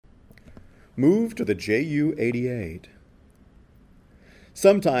Move to the Ju-88.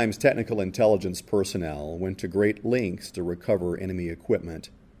 Sometimes technical intelligence personnel went to great lengths to recover enemy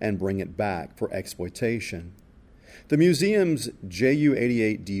equipment and bring it back for exploitation. The museum's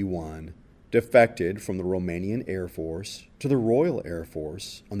Ju-88D1 defected from the Romanian Air Force to the Royal Air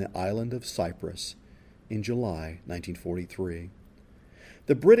Force on the island of Cyprus in July 1943.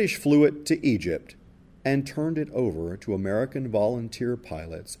 The British flew it to Egypt and turned it over to American volunteer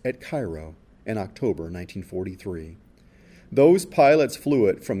pilots at Cairo in October 1943. Those pilots flew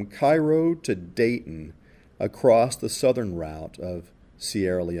it from Cairo to Dayton across the southern route of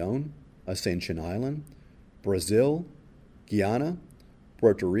Sierra Leone, Ascension Island, Brazil, Guyana,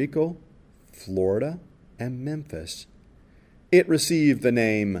 Puerto Rico, Florida, and Memphis. It received the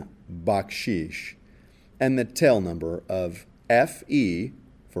name Bakshish and the tail number of FE,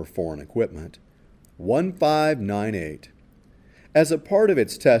 for foreign equipment, 1598. As a part of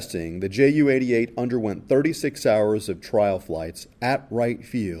its testing, the Ju-88 underwent 36 hours of trial flights at Wright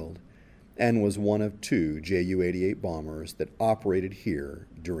Field and was one of 2 Ju-88 bombers that operated here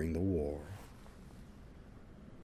during the war.